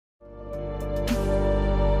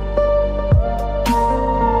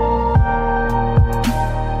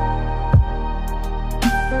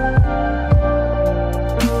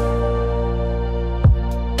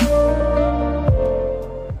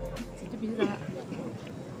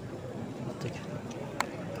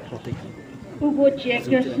Ugo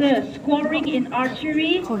checkers scoring in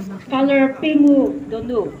archery, color pingu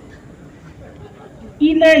donu.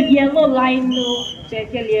 Inner yellow line no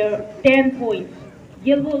peculiar 10 points.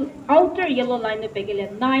 Outer yellow line no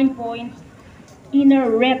peculiar 9 points. Inner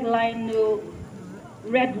red line no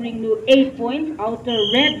red ring no 8 points. Outer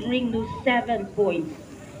red ring no 7 points.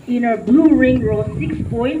 Inner blue ring row 6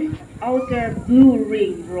 points. Outer blue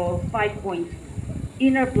ring row 5 points.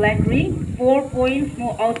 Inner black ring 4 points.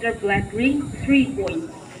 More outer black ring 3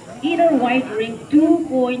 points. Inner white ring 2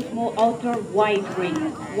 points. More outer white ring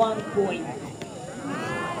 1 point.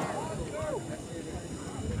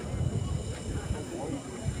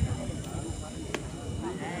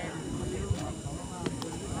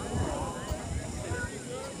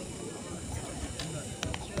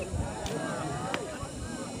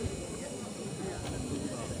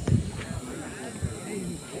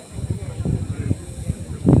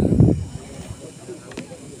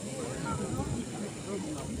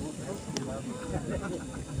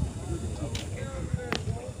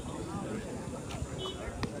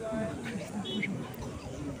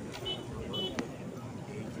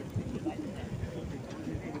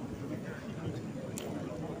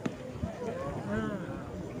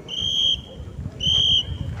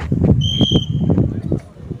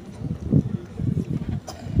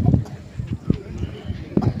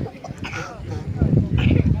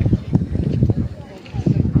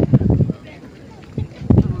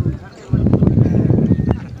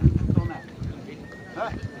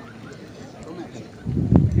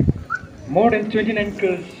 More than 29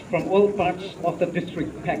 girls from all parts of the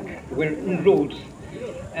district pack were enrolled,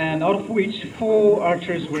 and out of which 4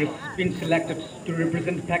 archers were been selected to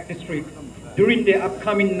represent pack district during the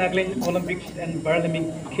upcoming Nagaland Olympics and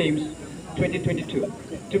Paralympic Games 2022,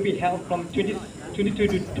 to be held from 22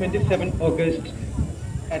 to 27 August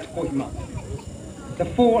at Kohima. The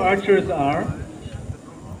 4 archers are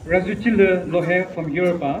Razutila Lohe from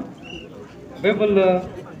Yoruba, Bevala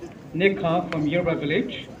Nekha from Yoruba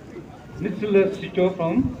village, Nitsula Sito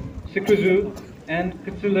from Sikuzu, and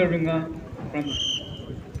Kitsula Runga from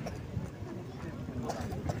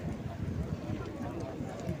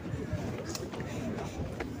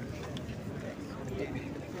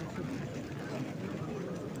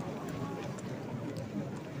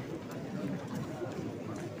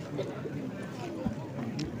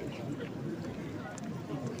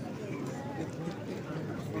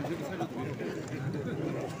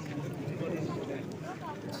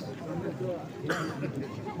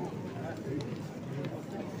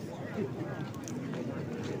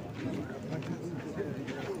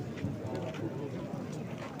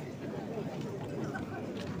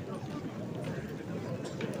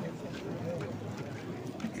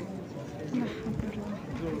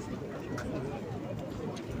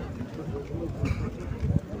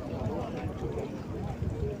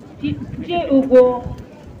Tije ugo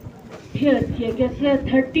hill tiagasa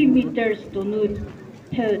 30 meters donut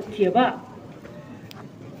hill tiaba.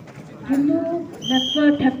 Tunu nasa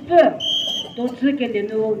tappa dotsu ke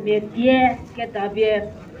lenu medie ke dabye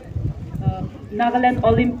Nagaland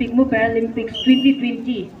Olympic mu Paralympics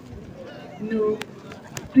 2020 nu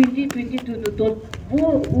 2022 nu dot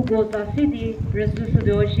bu ugo zasi di resusu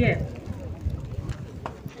doje.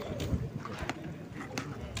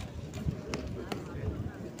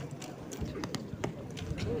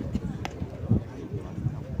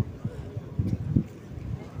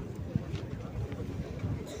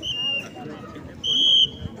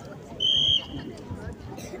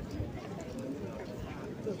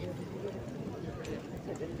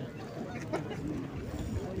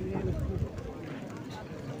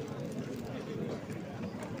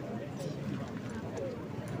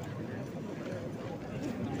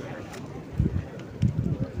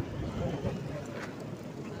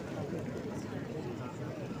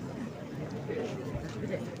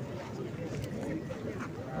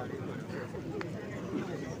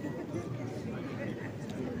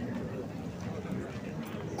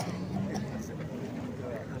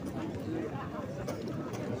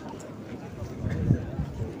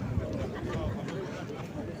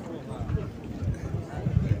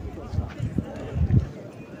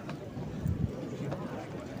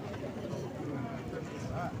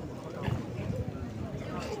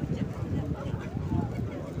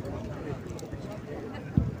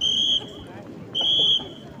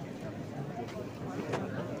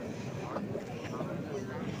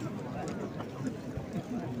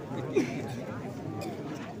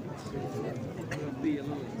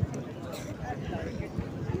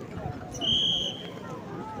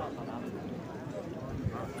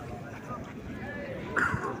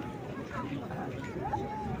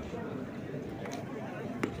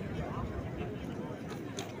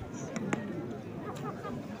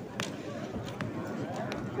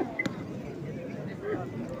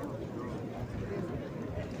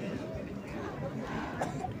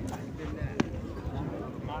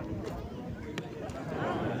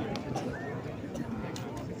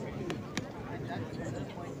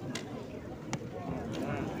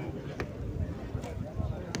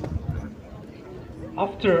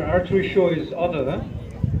 After archery show is over,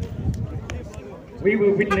 we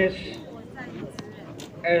will witness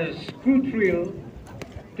a school drill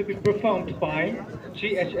to be performed by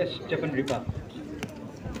GHS Japan Riba.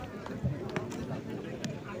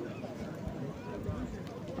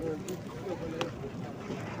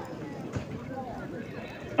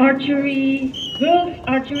 Archery, girls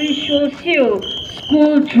archery shows you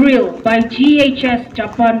school drill by GHS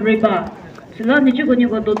Japan Riba. Sila niyo ko niyo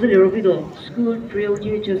ko dodol school drill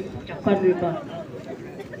GHS Japan Riba.